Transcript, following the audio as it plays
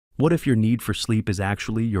What if your need for sleep is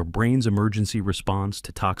actually your brain's emergency response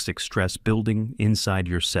to toxic stress building inside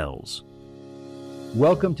your cells?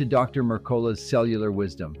 Welcome to Dr. Mercola's Cellular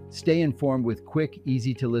Wisdom. Stay informed with quick,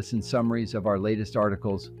 easy-to-listen summaries of our latest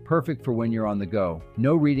articles, perfect for when you're on the go.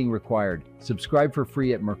 No reading required. Subscribe for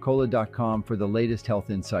free at mercola.com for the latest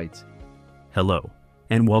health insights. Hello,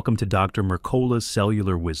 and welcome to Dr. Mercola's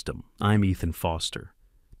Cellular Wisdom. I'm Ethan Foster.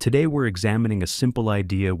 Today we're examining a simple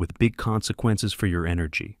idea with big consequences for your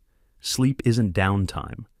energy. Sleep isn't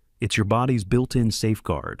downtime. It's your body's built-in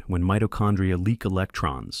safeguard when mitochondria leak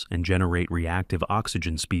electrons and generate reactive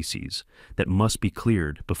oxygen species that must be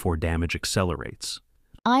cleared before damage accelerates.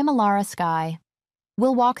 I'm Alara Sky.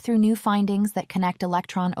 We'll walk through new findings that connect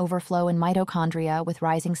electron overflow in mitochondria with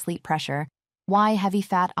rising sleep pressure, why heavy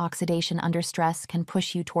fat oxidation under stress can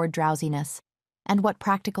push you toward drowsiness, and what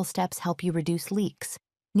practical steps help you reduce leaks,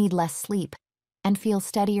 need less sleep, and feel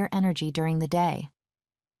steadier energy during the day.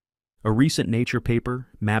 A recent Nature paper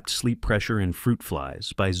mapped sleep pressure in fruit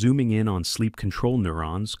flies by zooming in on sleep control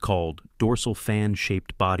neurons called dorsal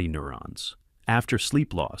fan-shaped body neurons. After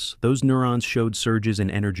sleep loss, those neurons showed surges in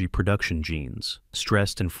energy production genes,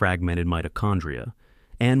 stressed and fragmented mitochondria,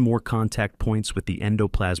 and more contact points with the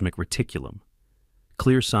endoplasmic reticulum.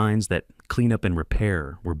 Clear signs that cleanup and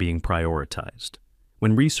repair were being prioritized.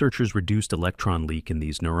 When researchers reduced electron leak in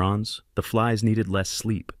these neurons, the flies needed less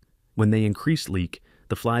sleep. When they increased leak,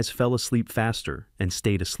 the flies fell asleep faster and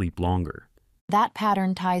stayed asleep longer. That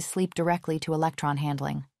pattern ties sleep directly to electron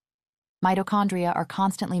handling. Mitochondria are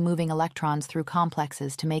constantly moving electrons through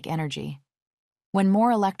complexes to make energy. When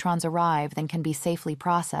more electrons arrive than can be safely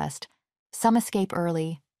processed, some escape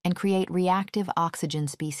early and create reactive oxygen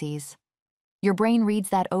species. Your brain reads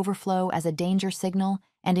that overflow as a danger signal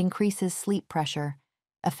and increases sleep pressure,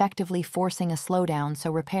 effectively forcing a slowdown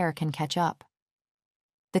so repair can catch up.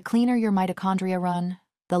 The cleaner your mitochondria run,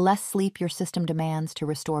 the less sleep your system demands to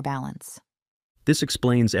restore balance. This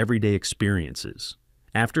explains everyday experiences.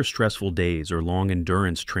 After stressful days or long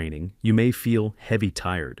endurance training, you may feel heavy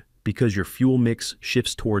tired because your fuel mix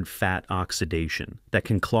shifts toward fat oxidation that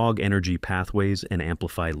can clog energy pathways and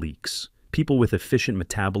amplify leaks. People with efficient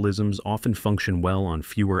metabolisms often function well on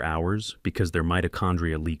fewer hours because their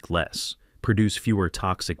mitochondria leak less, produce fewer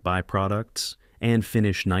toxic byproducts, and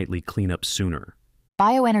finish nightly cleanup sooner.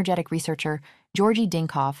 Bioenergetic researcher Georgi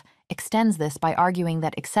Dinkov extends this by arguing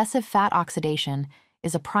that excessive fat oxidation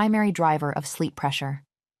is a primary driver of sleep pressure.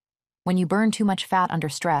 When you burn too much fat under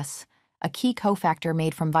stress, a key cofactor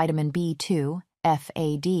made from vitamin B2,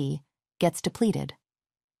 FAD, gets depleted.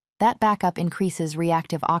 That backup increases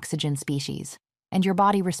reactive oxygen species, and your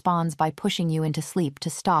body responds by pushing you into sleep to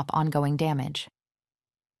stop ongoing damage.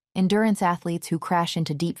 Endurance athletes who crash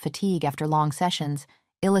into deep fatigue after long sessions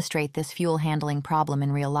illustrate this fuel handling problem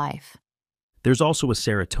in real life. There's also a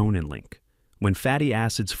serotonin link. When fatty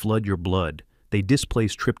acids flood your blood, they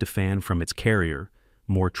displace tryptophan from its carrier,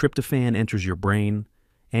 more tryptophan enters your brain,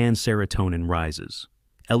 and serotonin rises.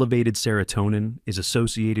 Elevated serotonin is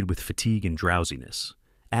associated with fatigue and drowsiness,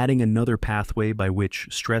 adding another pathway by which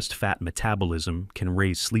stressed fat metabolism can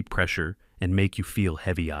raise sleep pressure and make you feel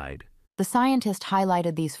heavy-eyed. The scientist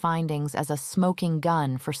highlighted these findings as a smoking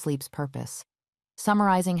gun for sleep's purpose,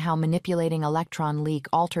 summarizing how manipulating electron leak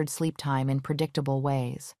altered sleep time in predictable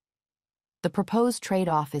ways. The proposed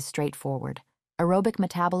trade-off is straightforward. Aerobic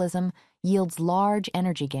metabolism yields large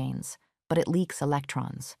energy gains, but it leaks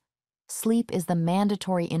electrons. Sleep is the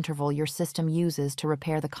mandatory interval your system uses to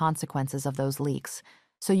repair the consequences of those leaks,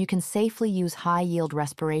 so you can safely use high-yield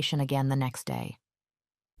respiration again the next day.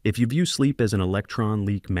 If you view sleep as an electron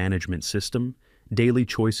leak management system, daily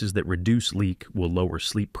choices that reduce leak will lower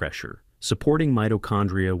sleep pressure, supporting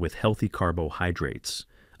mitochondria with healthy carbohydrates,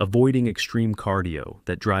 avoiding extreme cardio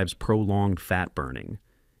that drives prolonged fat burning,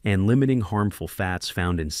 and limiting harmful fats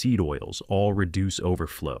found in seed oils all reduce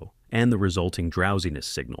overflow and the resulting drowsiness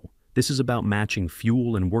signal. This is about matching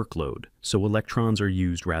fuel and workload, so electrons are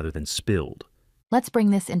used rather than spilled. Let's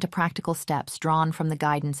bring this into practical steps drawn from the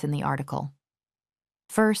guidance in the article.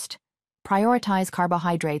 First, prioritize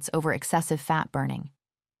carbohydrates over excessive fat burning.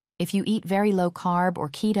 If you eat very low carb or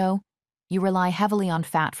keto, you rely heavily on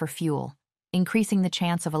fat for fuel, increasing the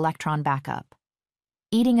chance of electron backup.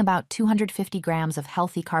 Eating about 250 grams of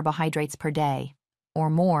healthy carbohydrates per day, or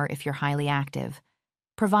more if you're highly active,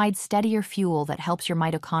 provides steadier fuel that helps your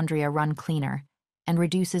mitochondria run cleaner and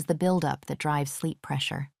reduces the buildup that drives sleep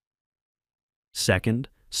pressure. Second,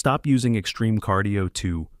 stop using extreme cardio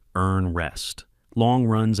to earn rest. Long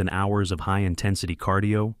runs and hours of high-intensity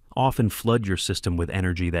cardio often flood your system with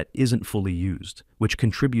energy that isn't fully used, which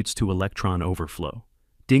contributes to electron overflow.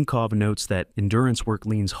 Dinkov notes that endurance work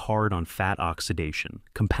leans hard on fat oxidation,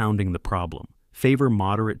 compounding the problem. Favor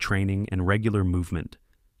moderate training and regular movement,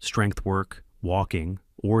 strength work, walking,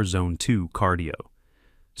 or zone 2 cardio,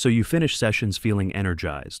 so you finish sessions feeling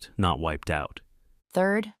energized, not wiped out.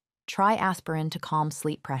 Third, try aspirin to calm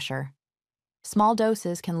sleep pressure. Small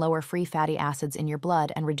doses can lower free fatty acids in your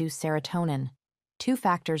blood and reduce serotonin, two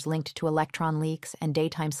factors linked to electron leaks and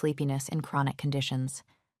daytime sleepiness in chronic conditions.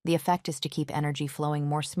 The effect is to keep energy flowing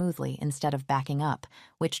more smoothly instead of backing up,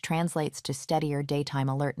 which translates to steadier daytime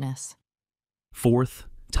alertness. Fourth,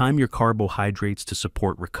 time your carbohydrates to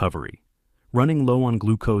support recovery. Running low on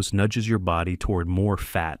glucose nudges your body toward more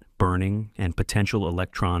fat burning and potential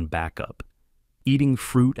electron backup. Eating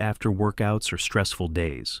fruit after workouts or stressful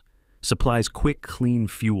days supplies quick, clean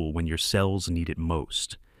fuel when your cells need it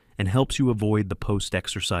most, and helps you avoid the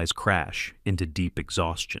post-exercise crash into deep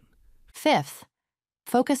exhaustion. Fifth,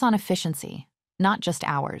 focus on efficiency, not just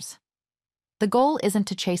hours. The goal isn't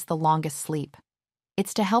to chase the longest sleep.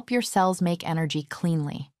 It's to help your cells make energy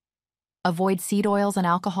cleanly. Avoid seed oils and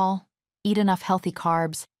alcohol, eat enough healthy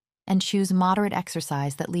carbs, and choose moderate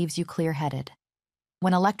exercise that leaves you clear-headed.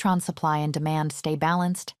 When electron supply and demand stay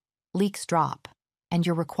balanced, leaks drop, and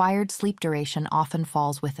your required sleep duration often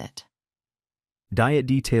falls with it. Diet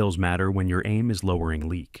details matter when your aim is lowering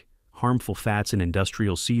leak. Harmful fats in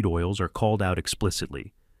industrial seed oils are called out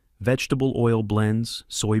explicitly. Vegetable oil blends,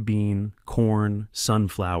 soybean, corn,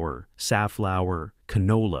 sunflower, safflower,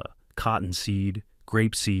 canola, cottonseed,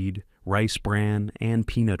 grapeseed, rice bran, and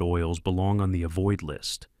peanut oils belong on the avoid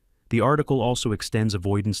list. The article also extends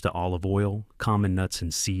avoidance to olive oil, common nuts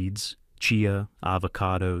and seeds, chia,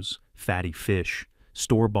 avocados, fatty fish,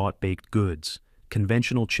 store-bought baked goods,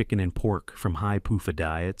 conventional chicken and pork from high PUFA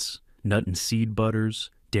diets, nut and seed butters,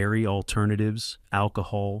 dairy alternatives,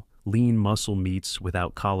 alcohol, lean muscle meats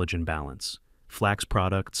without collagen balance, flax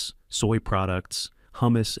products, soy products,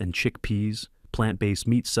 hummus and chickpeas, plant-based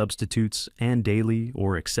meat substitutes, and daily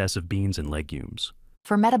or excessive beans and legumes.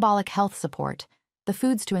 For metabolic health support, the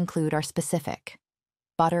foods to include are specific: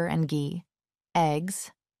 butter and ghee,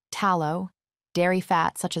 eggs, tallow, dairy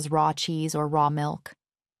fat such as raw cheese or raw milk,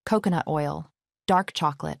 coconut oil, dark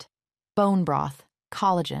chocolate, bone broth,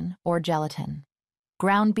 collagen or gelatin,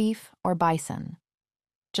 ground beef or bison,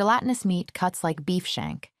 gelatinous meat cuts like beef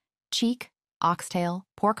shank, cheek, oxtail,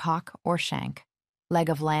 pork hock or shank, leg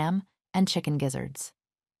of lamb, and chicken gizzards,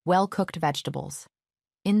 well-cooked vegetables,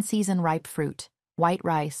 in-season ripe fruit, white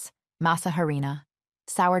rice, masa harina,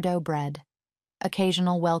 sourdough bread,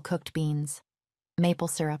 occasional well-cooked beans, maple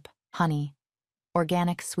syrup, honey,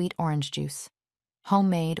 organic sweet orange juice,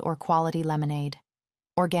 homemade or quality lemonade,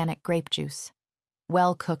 organic grape juice,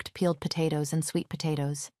 well-cooked peeled potatoes and sweet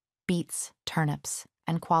potatoes, beets, turnips,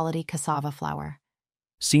 and quality cassava flour.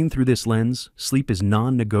 Seen through this lens, sleep is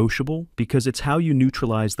non-negotiable because it's how you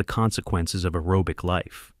neutralize the consequences of aerobic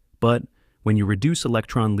life. But when you reduce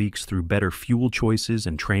electron leaks through better fuel choices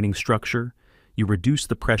and training structure, you reduce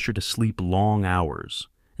the pressure to sleep long hours,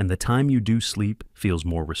 and the time you do sleep feels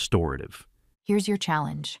more restorative. Here's your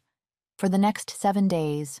challenge. For the next 7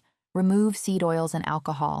 days, remove seed oils and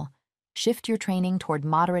alcohol, shift your training toward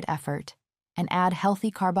moderate effort, and add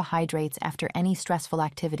healthy carbohydrates after any stressful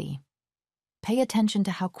activity. Pay attention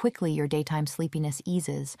to how quickly your daytime sleepiness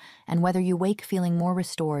eases and whether you wake feeling more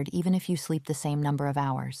restored even if you sleep the same number of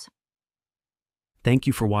hours. Thank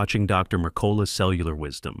you for watching Dr. Mercola's Cellular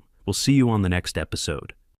Wisdom. We'll see you on the next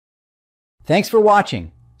episode. Thanks for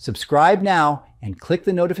watching. Subscribe now and click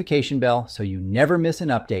the notification bell so you never miss an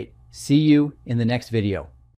update. See you in the next video.